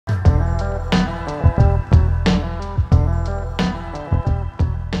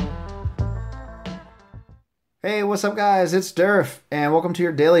Hey, what's up, guys? It's Durf, and welcome to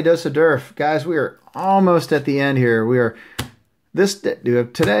your daily dose of Durf. Guys, we are almost at the end here. We are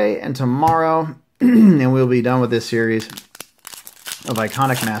today and tomorrow, and we'll be done with this series of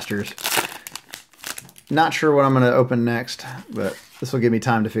Iconic Masters. Not sure what I'm going to open next, but this will give me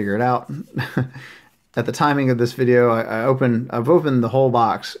time to figure it out. At the timing of this video, I've opened the whole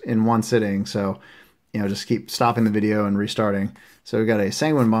box in one sitting, so just keep stopping the video and restarting. So we got a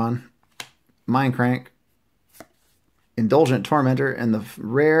Sanguine Bond, Mind Crank, Indulgent Tormentor, and the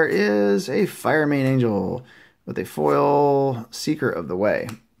rare is a Fire Main Angel with a foil Seeker of the Way.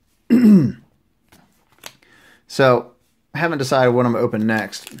 So, I haven't decided what I'm going to open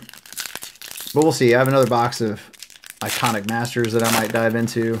next, but we'll see. I have another box of Iconic Masters that I might dive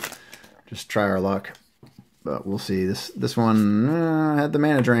into. Just try our luck, but we'll see. This one had the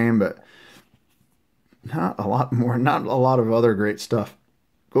Mana Drain, but not a lot of other great stuff.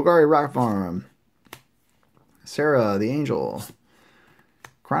 Golgari Rock Farm, Sarah the Angel,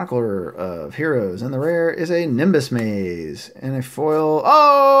 Chronicler of Heroes, and the rare is a Nimbus Maze and a foil.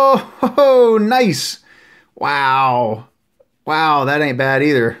 Oh, nice! Wow, that ain't bad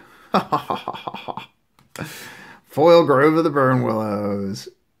either. Foil Grove of the Burn Willows.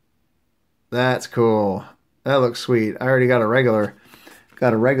 That's cool. That looks sweet. I already got a regular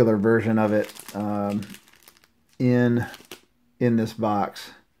version of it in this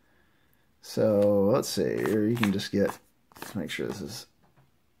box. So let's see here. You can just let's make sure this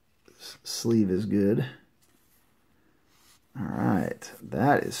sleeve is good. All right,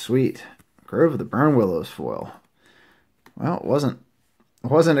 that is sweet. Grove of the Burn Willows foil. Well,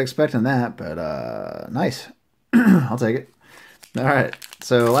 wasn't expecting that, but nice. I'll take it. All right,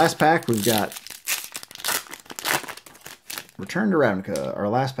 so last pack we've got Return to Ravnica. Our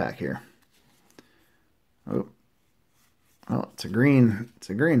last pack here. Oh, well, it's a green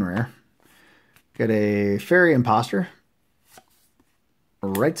rare. Got a Fairy Imposter,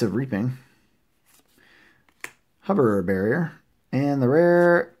 Rites of Reaping, Hover Barrier, and the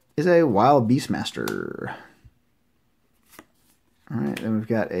rare is a Wild Beastmaster. Alright, then we've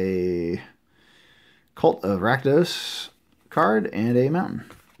got a Cult of Rakdos card and a Mountain.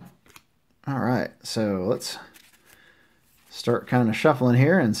 Alright, so let's start kind of shuffling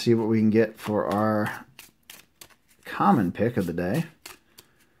here and see what we can get for our common pick of the day.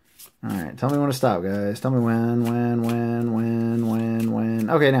 All right, tell me when to stop, guys. Tell me when.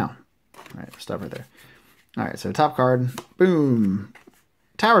 Okay, now. All right, stop right there. All right, so top card, boom.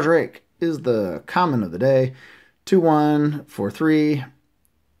 Tower Drake is the common of the day. 2/1 for 3.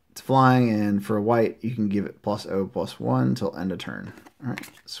 It's flying, and for a white, you can give it +0/+1 till end of turn. All right,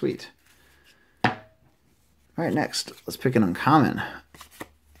 sweet. All right, next, let's pick an uncommon.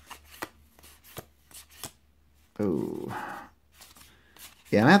 Oh.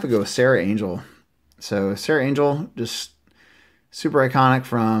 Yeah, I'm going to have to go with Sarah Angel. So Sarah Angel, just super iconic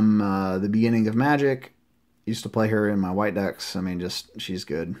from the beginning of Magic. Used to play her in my white decks. I mean, she's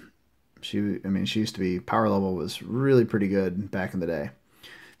good. She used to be, power level was really pretty good back in the day.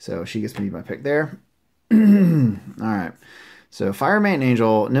 So she gets to be my pick there. Alright. So Fire Main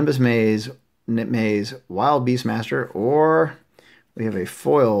Angel, Nimbus Maze, Wild Beastmaster, or we have a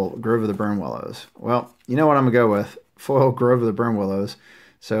foil Grove of the Burn Willows. Well, you know what I'm going to go with. Foil Grove of the Burn Willows.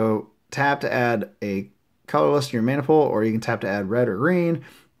 So tap to add a colorless to your mana pool, or you can tap to add red or green,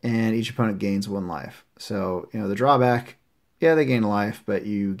 and each opponent gains 1 life. So, the drawback, yeah, they gain a life, but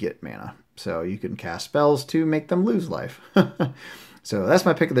you get mana. So you can cast spells to make them lose life. So that's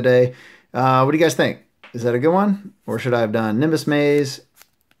my pick of the day. What do you guys think? Is that a good one? Or should I have done Nimbus Maze,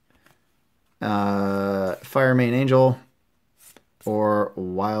 Fire Main Angel, or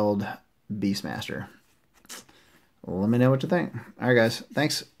Wild Beastmaster? Let me know what you think. All right, guys.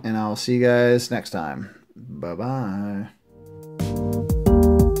 Thanks, and I'll see you guys next time. Bye-bye.